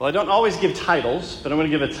Well, I don't always give titles, but I'm going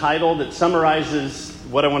to give a title that summarizes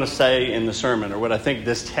what I want to say in the sermon, or what I think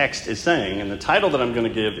this text is saying. And the title that I'm going to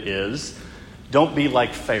give is, Don't Be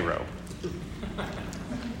Like Pharaoh.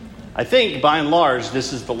 I think, by and large,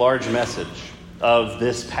 this is the large message of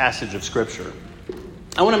this passage of Scripture.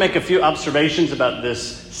 I want to make a few observations about this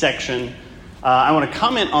section. I want to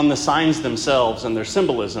comment on the signs themselves and their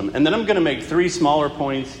symbolism, and then I'm going to make 3 smaller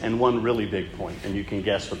points and 1 really big point, and you can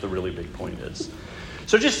guess what the really big point is.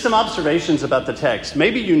 So just some observations about the text.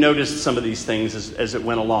 Maybe you noticed some of these things as it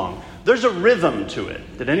went along. There's a rhythm to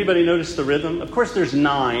it. Did anybody notice the rhythm? Of course, there's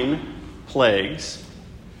 9 plagues,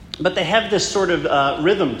 but they have this sort of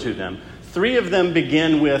rhythm to them. 3 of them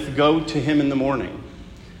begin with, go to him in the morning.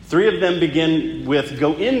 3 of them begin with,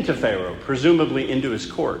 go into Pharaoh, presumably into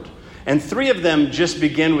his court. And 3 of them just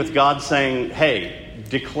begin with God saying, hey,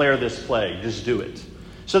 declare this plague, just do it.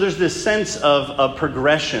 So there's this sense of a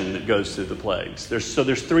progression that goes through the plagues. There's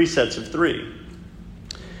 3 sets of 3.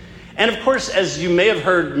 And of course, as you may have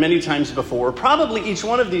heard many times before, probably each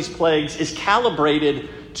one of these plagues is calibrated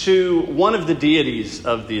to one of the deities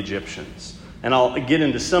of the Egyptians. And I'll get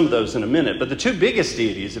into some of those in a minute. But the 2 biggest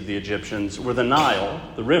deities of the Egyptians were the Nile,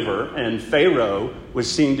 the river, and Pharaoh was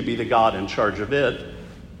seen to be the god in charge of it,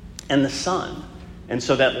 and the sun. And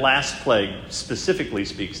so that last plague specifically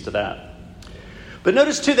speaks to that. But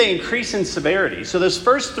notice, too, they increase in severity. So those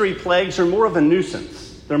first 3 plagues are more of a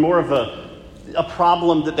nuisance. They're more of a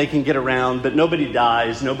problem that they can get around, but nobody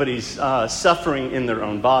dies. Nobody's suffering in their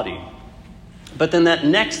own body. But then that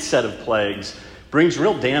next set of plagues brings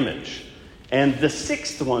real damage. And the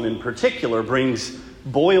 6th one in particular brings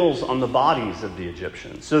boils on the bodies of the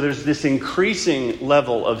Egyptians. So there's this increasing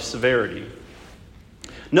level of severity.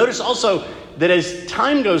 Notice also that as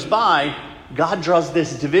time goes by, God draws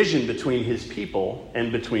this division between his people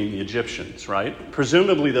and between the Egyptians, right?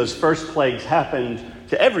 Presumably those first plagues happened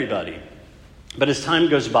to everybody. But as time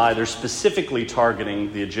goes by, they're specifically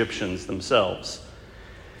targeting the Egyptians themselves.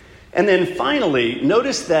 And then finally,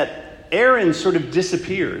 notice that Aaron sort of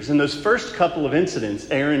disappears. In those first couple of incidents,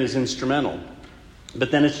 Aaron is instrumental.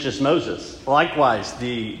 But then it's just Moses. Likewise,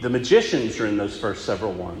 the magicians are in those first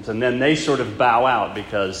several ones. And then they sort of bow out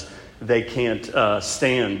because they can't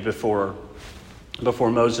stand before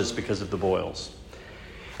Moses because of the boils.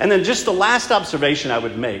 And then just the last observation I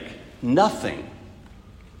would make,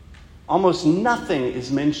 almost nothing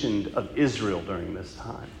is mentioned of Israel during this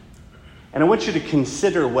time. And I want you to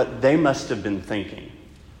consider what they must have been thinking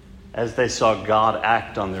as they saw God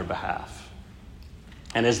act on their behalf.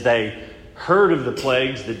 And as they heard of the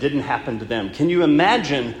plagues that didn't happen to them. Can you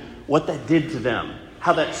imagine what that did to them?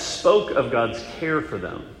 How that spoke of God's care for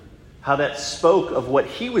them. How that spoke of what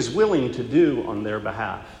he was willing to do on their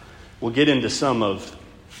behalf. We'll get into some of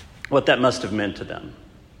what that must have meant to them.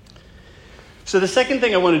 So the second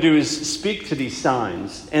thing I want to do is speak to these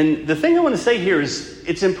signs. And the thing I want to say here is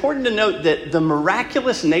it's important to note that the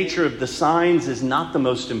miraculous nature of the signs is not the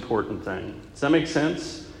most important thing. Does that make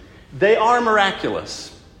sense? They are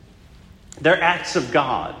miraculous. They're acts of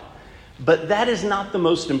God. But that is not the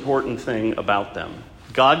most important thing about them.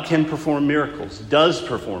 God can perform miracles, does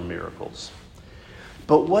perform miracles.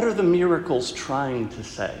 But what are the miracles trying to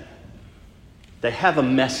say? They have a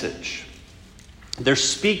message. They're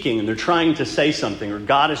speaking and they're trying to say something, or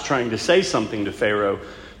God is trying to say something to Pharaoh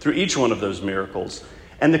through each one of those miracles.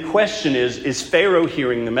 And the question is Pharaoh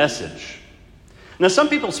hearing the message? Now, some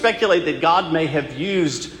people speculate that God may have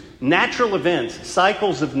used natural events,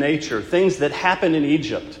 cycles of nature, things that happen in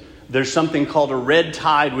Egypt. There's something called a red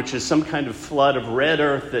tide, which is some kind of flood of red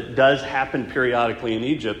earth that does happen periodically in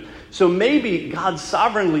Egypt. So maybe God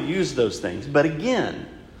sovereignly used those things. But again,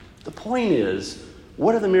 the point is,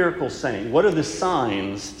 what are the miracles saying? What are the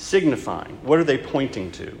signs signifying? What are they pointing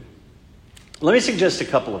to? Let me suggest a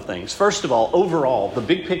couple of things. First of all, overall, the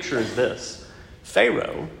big picture is this.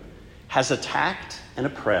 Pharaoh has attacked and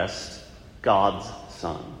oppressed God's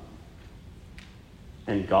son.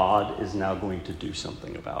 And God is now going to do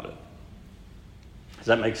something about it. Does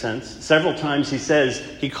that make sense? Several times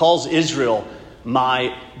he calls Israel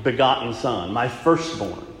my begotten son, my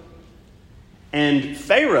firstborn. And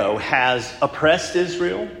Pharaoh has oppressed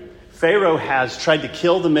Israel. Pharaoh has tried to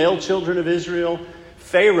kill the male children of Israel.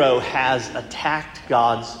 Pharaoh has attacked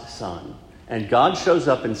God's son. And God shows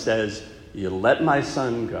up and says, you let my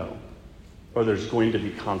son go, or there's going to be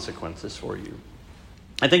consequences for you.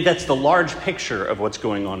 I think that's the large picture of what's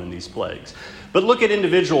going on in these plagues. But look at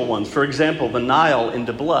individual ones. For example, the Nile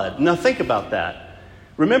into blood. Now think about that.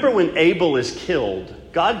 Remember when Abel is killed,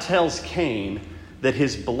 God tells Cain that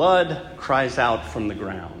his blood cries out from the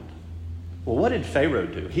ground. Well, what did Pharaoh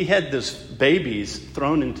do? He had those babies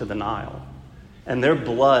thrown into the Nile. and their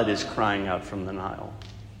blood is crying out from the Nile.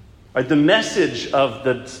 Right, the message of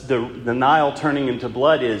the Nile turning into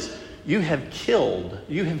blood is, you have killed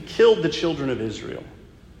the children of Israel,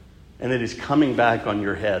 and it is coming back on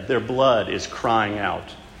your head. Their blood is crying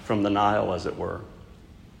out from the Nile, as it were.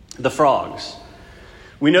 The frogs.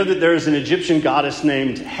 We know that there is an Egyptian goddess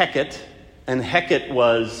named Hecate, and Hecate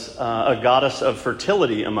was a goddess of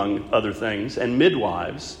fertility, among other things, and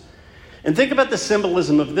midwives. And think about the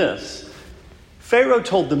symbolism of this. Pharaoh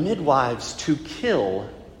told the midwives to kill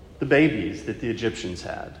the babies that the Egyptians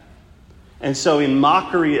had. And so in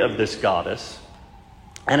mockery of this goddess,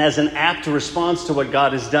 and as an apt response to what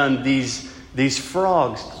God has done, these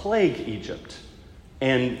frogs plague Egypt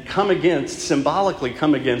and symbolically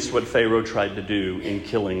come against what Pharaoh tried to do in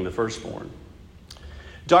killing the firstborn.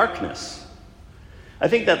 Darkness. I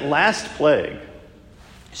think that last plague,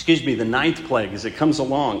 the ninth plague, as it comes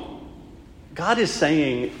along, God is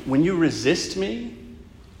saying, when you resist me,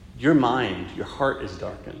 your mind, your heart is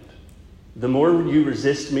darkened. The more you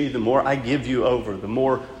resist me, the more I give you over, the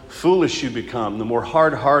more foolish you become, the more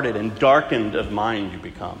hard-hearted and darkened of mind you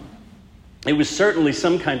become. It was certainly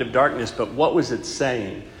some kind of darkness, but what was it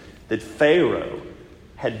saying? That Pharaoh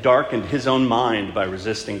had darkened his own mind by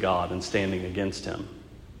resisting God and standing against him.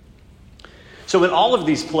 So in all of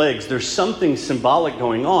these plagues, there's something symbolic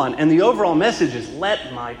going on, and the overall message is,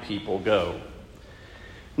 let my people go.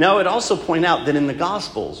 Now, I'd also point out that in the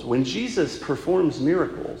Gospels, when Jesus performs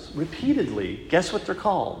miracles repeatedly, guess what they're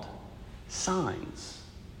called? Signs.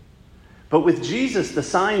 But with Jesus, the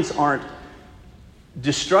signs aren't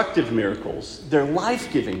destructive miracles. They're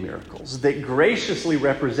life-giving miracles that graciously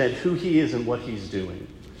represent who he is and what he's doing.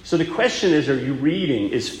 So the question is,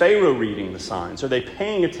 is Pharaoh reading the signs? Are they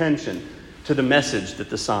paying attention to the message that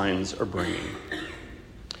the signs are bringing?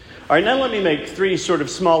 All right, now let me make three sort of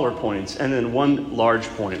smaller points and then one large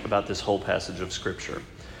point about this whole passage of Scripture.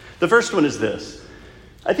 The first one is this.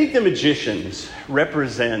 I think the magicians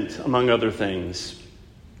represent, among other things,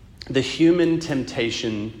 the human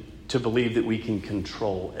temptation to believe that we can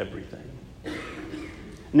control everything.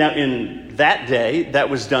 Now, in that day, that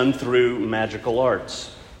was done through magical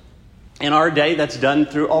arts. In our day, that's done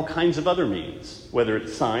through all kinds of other means, whether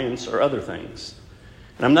it's science or other things.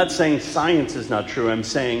 And I'm not saying science is not true. I'm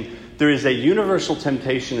saying there is a universal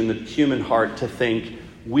temptation in the human heart to think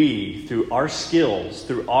we, through our skills,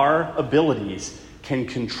 through our abilities, can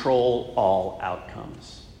control all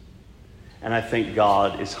outcomes. And I think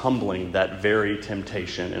God is humbling that very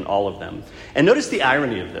temptation in all of them. And notice the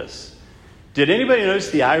irony of this. Did anybody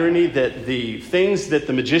notice the irony that the things that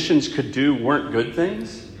the magicians could do weren't good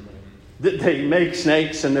things? That they make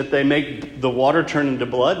snakes and that they make the water turn into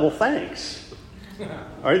blood? Well, thanks.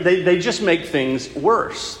 All right, they just make things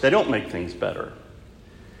worse. They don't make things better.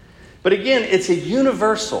 But again, it's a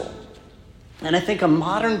universal, and I think a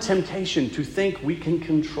modern temptation to think we can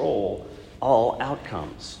control all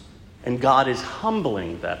outcomes. And God is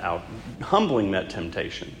humbling that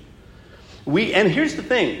temptation. And here's the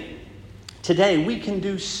thing. Today, we can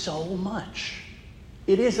do so much.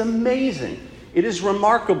 It is amazing. It is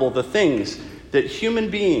remarkable, the things that human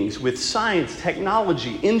beings with science,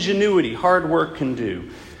 technology, ingenuity, hard work can do.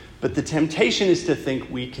 But the temptation is to think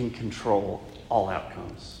we can control all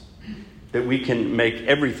outcomes, that we can make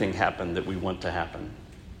everything happen that we want to happen.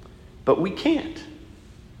 But we can't.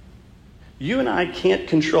 You and I can't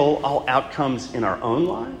control all outcomes in our own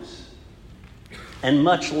lives, and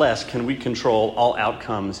much less can we control all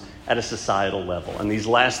outcomes at a societal level. And these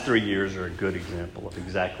last 3 years are a good example of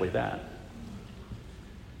exactly that.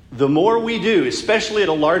 The more we do, especially at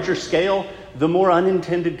a larger scale, the more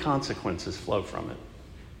unintended consequences flow from it.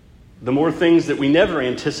 The more things that we never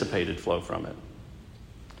anticipated flow from it.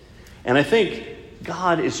 And I think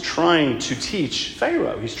God is trying to teach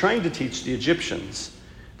Pharaoh, he's trying to teach the Egyptians,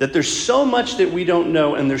 that there's so much that we don't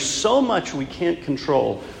know and there's so much we can't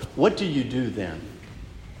control. What do you do then?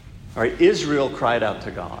 All right, Israel cried out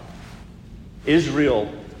to God.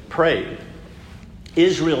 Israel prayed.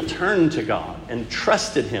 Israel turned to God and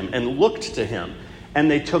trusted him and looked to him. And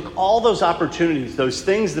they took all those opportunities, those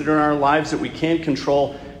things that are in our lives that we can't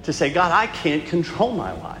control, to say, God, I can't control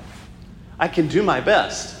my life. I can do my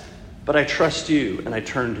best, but I trust you and I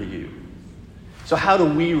turn to you. So how do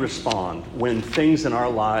we respond when things in our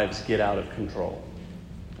lives get out of control?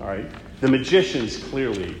 All right? The magicians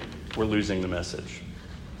clearly were losing the message.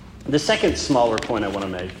 The second smaller point I want to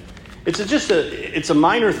make, it's a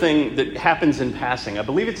minor thing that happens in passing. I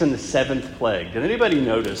believe it's in the 7th plague. Did anybody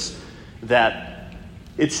notice that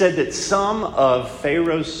it said that some of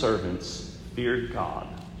Pharaoh's servants feared God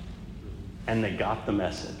and they got the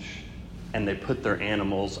message and they put their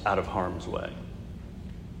animals out of harm's way?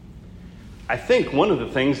 I think one of the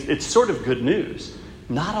things, it's sort of good news.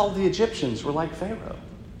 Not all the Egyptians were like Pharaoh.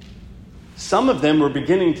 Some of them were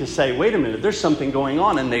beginning to say, wait a minute, there's something going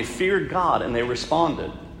on, and they feared God and they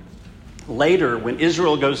responded. Later, when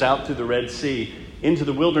Israel goes out through the Red Sea into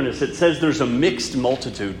the wilderness, it says there's a mixed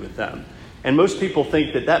multitude with them. And most people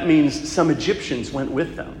think that that means some Egyptians went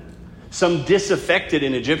with them. Some disaffected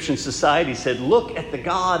in Egyptian society said, look at the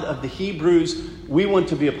God of the Hebrews, we want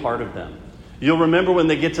to be a part of them. You'll remember when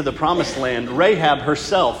they get to the promised land, Rahab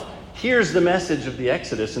herself hears the message of the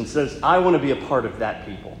Exodus and says, I want to be a part of that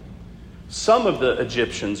people. Some of the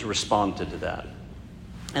Egyptians responded to that.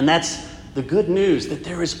 And that's the good news, that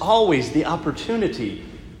there is always the opportunity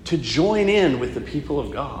to join in with the people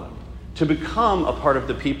of God, to become a part of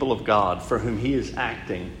the people of God for whom he is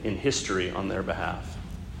acting in history on their behalf.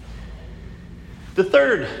 The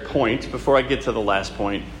third point, before I get to the last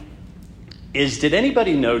point, is did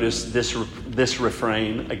anybody notice this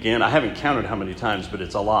refrain? Again, I haven't counted how many times, but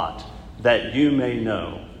it's a lot. That you may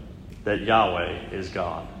know that Yahweh is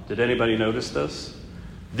God. Did anybody notice this?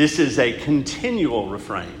 This is a continual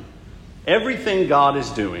refrain. Everything God is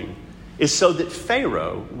doing is so that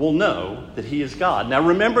Pharaoh will know that he is God. Now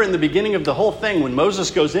remember in the beginning of the whole thing, when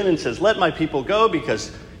Moses goes in and says, let my people go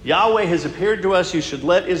because Yahweh has appeared to us, you should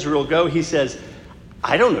let Israel go. He says,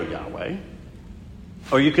 I don't know Yahweh.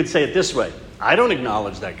 Or you could say it this way, I don't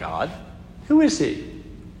acknowledge that God. Who is he?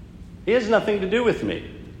 He has nothing to do with me.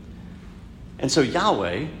 And so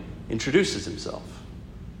Yahweh introduces himself.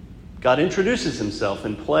 God introduces himself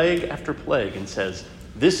in plague after plague and says,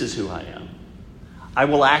 this is who I am. I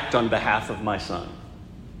will act on behalf of my son.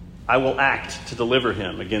 I will act to deliver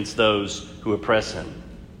him against those who oppress him.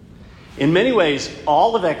 In many ways,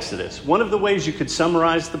 all of Exodus, one of the ways you could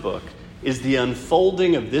summarize the book is the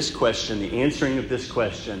unfolding of this question, the answering of this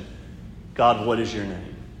question. God, what is your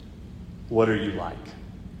name? What are you like?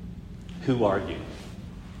 Who are you?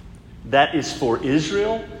 That is for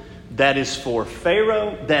Israel. That is for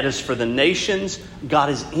Pharaoh. That is for the nations.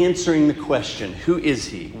 God is answering the question, who is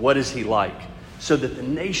he? What is he like? So that the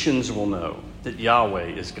nations will know that Yahweh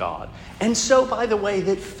is God. And so, by the way,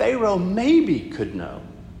 that Pharaoh maybe could know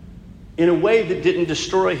in a way that didn't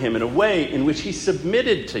destroy him, in a way in which he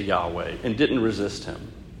submitted to Yahweh and didn't resist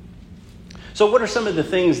him. So what are some of the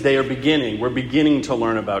things we're beginning to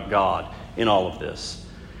learn about God in all of this?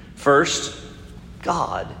 First,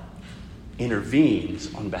 God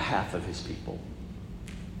intervenes on behalf of his people.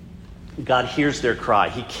 God hears their cry.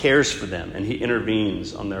 He cares for them, and he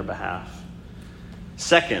intervenes on their behalf.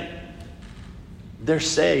 Second, they're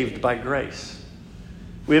saved by grace.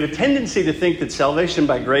 We have a tendency to think that salvation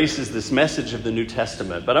by grace is this message of the New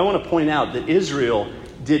Testament, but I want to point out that Israel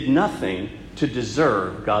did nothing to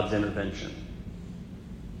deserve God's intervention.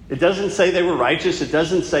 It doesn't say they were righteous. It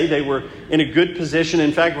doesn't say they were in a good position.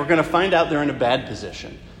 In fact, we're going to find out they're in a bad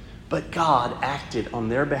position. But God acted on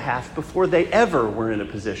their behalf before they ever were in a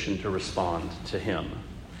position to respond to him.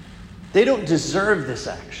 They don't deserve this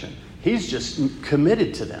action. He's just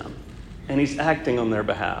committed to them, and he's acting on their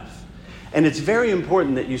behalf. And it's very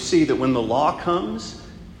important that you see that when the law comes,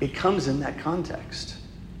 it comes in that context.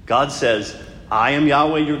 God says, I am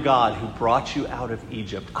Yahweh your God who brought you out of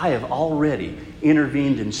Egypt. I have already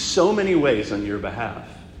intervened in so many ways on your behalf.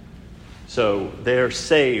 So they're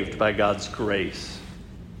saved by God's grace.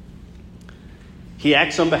 He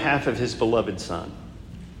acts on behalf of his beloved Son.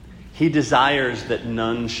 He desires that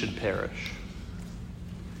none should perish.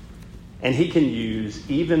 And he can use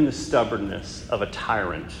even the stubbornness of a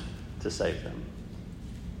tyrant to save them.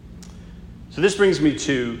 So this brings me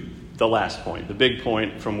to the last point, the big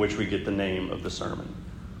point from which we get the name of the sermon.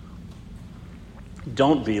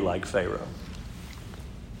 Don't be like Pharaoh.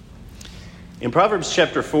 In Proverbs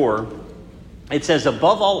chapter 4, it says,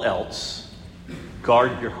 above all else,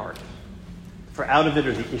 guard your heart, for out of it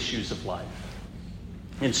are the issues of life.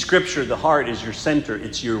 In Scripture, the heart is your center.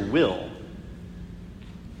 It's your will.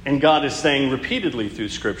 And God is saying repeatedly through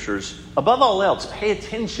Scriptures, above all else, pay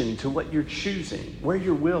attention to what you're choosing, where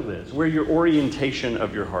your will is, where your orientation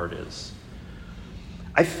of your heart is.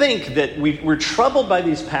 I think that we're troubled by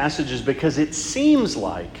these passages because it seems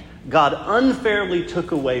like God unfairly took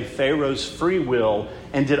away Pharaoh's free will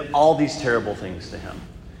and did all these terrible things to him.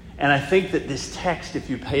 And I think that this text, if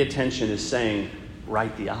you pay attention, is saying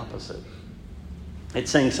right the opposite. It's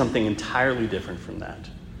saying something entirely different from that.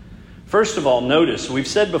 First of all, notice, we've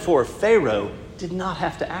said before, Pharaoh did not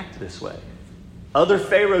have to act this way. Other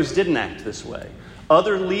pharaohs didn't act this way.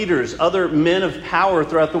 Other leaders, other men of power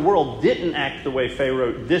throughout the world didn't act the way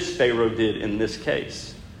this Pharaoh did in this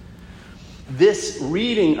case. This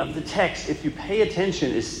reading of the text, if you pay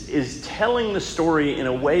attention, is telling the story in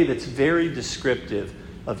a way that's very descriptive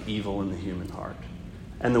of evil in the human heart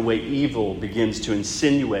and the way evil begins to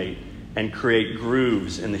insinuate and create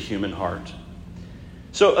grooves in the human heart.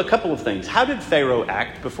 So a couple of things. How did Pharaoh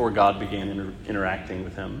act before God began interacting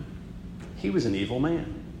with him? He was an evil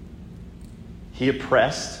man. He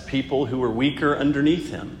oppressed people who were weaker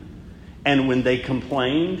underneath him. And when they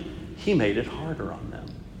complained, he made it harder on them.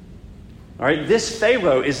 All right, this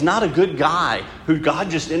Pharaoh is not a good guy who God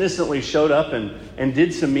just innocently showed up and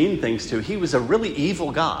did some mean things to. He was a really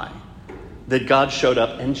evil guy that God showed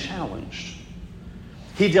up and challenged.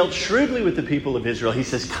 He dealt shrewdly with the people of Israel. He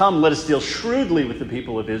says, come, let us deal shrewdly with the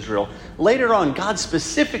people of Israel. Later on, God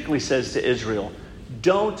specifically says to Israel,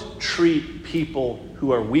 don't treat people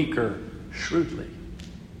who are weaker shrewdly,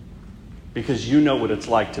 because you know what it's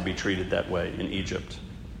like to be treated that way in Egypt.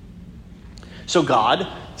 So God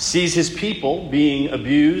sees his people being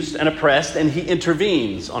abused and oppressed, and he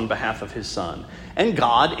intervenes on behalf of his son. And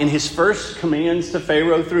God, in his first commands to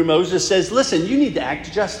Pharaoh through Moses, says, listen, you need to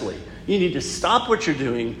act justly. You need to stop what you're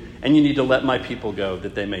doing, and you need to let my people go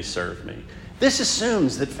that they may serve me. This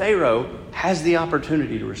assumes that Pharaoh has the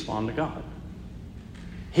opportunity to respond to God.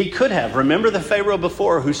 He could have. Remember the Pharaoh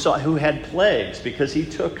before who had plagues because he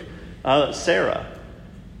took Sarah.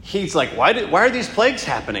 He's like, why are these plagues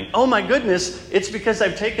happening? Oh my goodness, it's because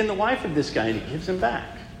I've taken the wife of this guy, and he gives him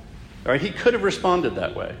back. All right, he could have responded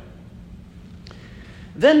that way.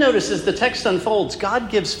 Then notice as the text unfolds, God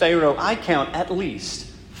gives Pharaoh, I count, at least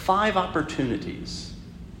 5 opportunities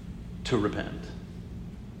to repent.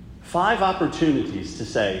 5 opportunities to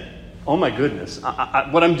say, oh my goodness,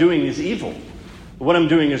 what I'm doing is evil. What I'm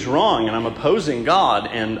doing is wrong, and I'm opposing God,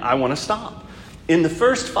 and I want to stop. In the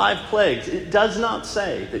first 5 plagues, it does not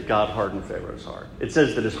say that God hardened Pharaoh's heart. It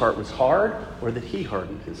says that his heart was hard, or that he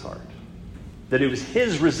hardened his heart. That it was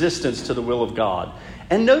his resistance to the will of God.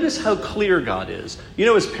 And notice how clear God is. You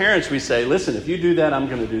know, as parents, we say, listen, if you do that, I'm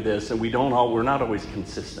going to do this, and we're not always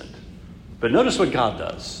consistent. But notice what God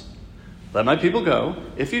does. Let my people go.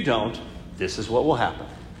 If you don't, this is what will happen.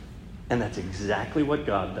 And that's exactly what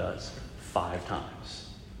God does 5 times.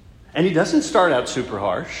 And he doesn't start out super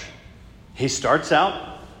harsh. He starts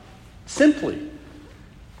out simply.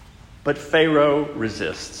 But Pharaoh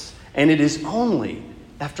resists. And it is only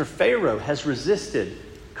after Pharaoh has resisted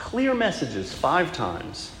clear messages 5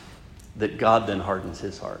 times that God then hardens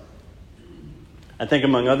his heart. I think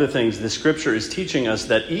among other things, the scripture is teaching us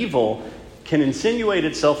that evil can insinuate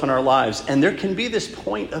itself in our lives, and there can be this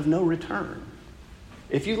point of no return.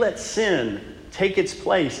 If you let sin take its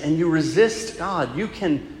place and you resist God, you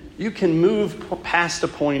can move past a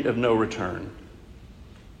point of no return.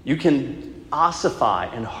 You can ossify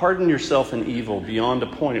and harden yourself in evil beyond a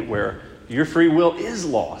point where your free will is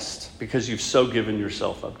lost because you've so given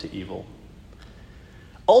yourself up to evil.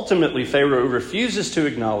 Ultimately, Pharaoh refuses to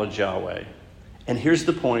acknowledge Yahweh. And here's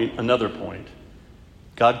the point, another point.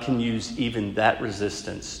 God can use even that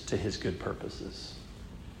resistance to his good purposes.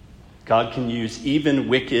 God can use even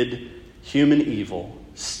wicked human evil,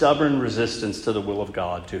 stubborn resistance to the will of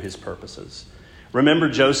God to his purposes. Remember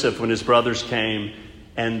Joseph when his brothers came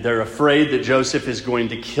and they're afraid that Joseph is going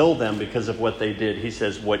to kill them because of what they did. He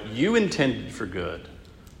says, what you intended for good,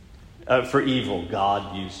 for evil,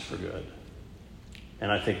 God used for good.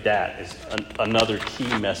 And I think that is another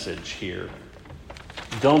key message here.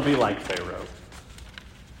 Don't be like Pharaoh.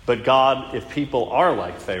 But God, if people are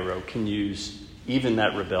like Pharaoh, can use even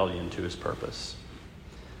that rebellion to his purpose.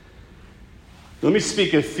 Let me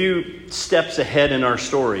speak a few steps ahead in our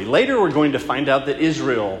story. Later we're going to find out that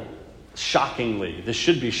Israel, shockingly, this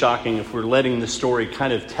should be shocking if we're letting the story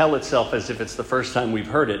kind of tell itself as if it's the first time we've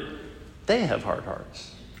heard it, they have hard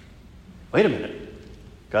hearts. Wait a minute.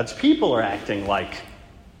 God's people are acting like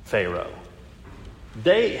Pharaoh.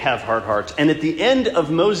 They have hard hearts. And at the end of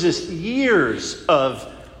Moses' years of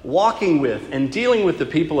walking with and dealing with the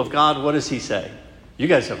people of God, what does he say? You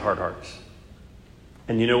guys have hard hearts.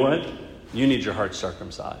 And you know what? You need your heart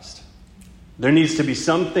circumcised. There needs to be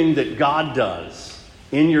something that God does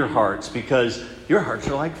in your hearts because your hearts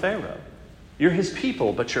are like Pharaoh. You're his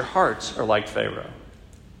people, but your hearts are like Pharaoh.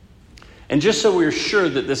 And just so we're sure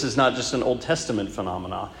that this is not just an Old Testament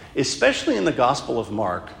phenomenon, especially in the Gospel of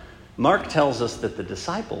Mark, Mark tells us that the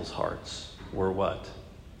disciples' hearts were what?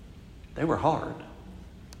 They were hard.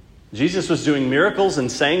 Jesus was doing miracles and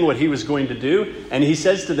saying what he was going to do, and he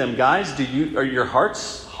says to them, guys, are your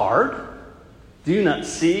hearts hard? Do you not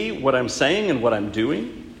see what I'm saying and what I'm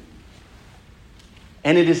doing?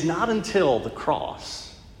 And it is not until the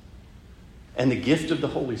cross and the gift of the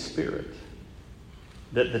Holy Spirit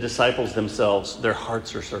that the disciples themselves, their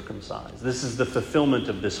hearts are circumcised. This is the fulfillment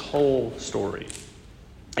of this whole story.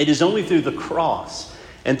 It is only through the cross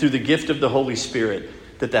and through the gift of the Holy Spirit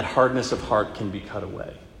that hardness of heart can be cut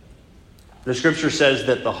away. The scripture says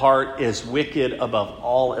that the heart is wicked above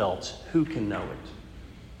all else. Who can know it?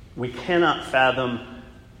 We cannot fathom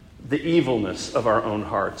the evilness of our own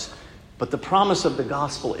hearts. But the promise of the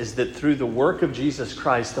gospel is that through the work of Jesus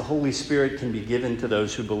Christ, the Holy Spirit can be given to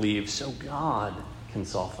those who believe, so God can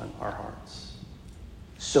soften our hearts.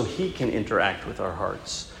 So he can interact with our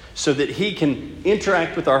hearts. So that he can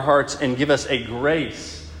interact with our hearts and give us a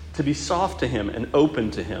grace to be soft to him and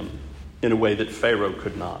open to him in a way that Pharaoh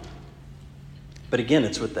could not. But again,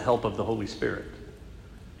 it's with the help of the Holy Spirit.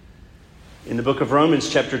 In the book of Romans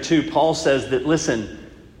chapter 2, Paul says that, listen,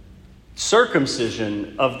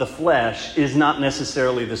 circumcision of the flesh is not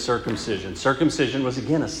necessarily the circumcision. Circumcision was,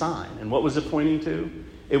 again, a sign. And what was it pointing to?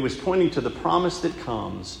 It was pointing to the promise that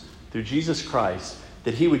comes through Jesus Christ,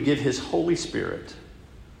 that he would give his Holy Spirit,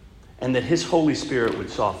 and that his Holy Spirit would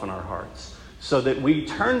soften our hearts, so that we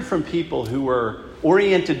turn from people who were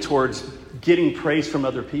oriented towards getting praise from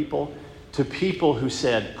other people to people who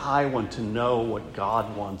said, I want to know what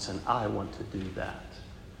God wants, and I want to do that.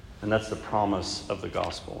 And that's the promise of the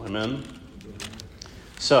gospel. Amen?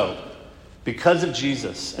 So, because of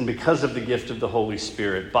Jesus and because of the gift of the Holy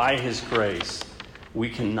Spirit, by his grace, we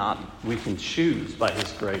can choose by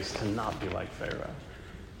his grace to not be like Pharaoh.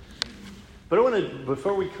 But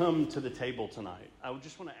before we come to the table tonight, I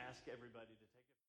just want to ask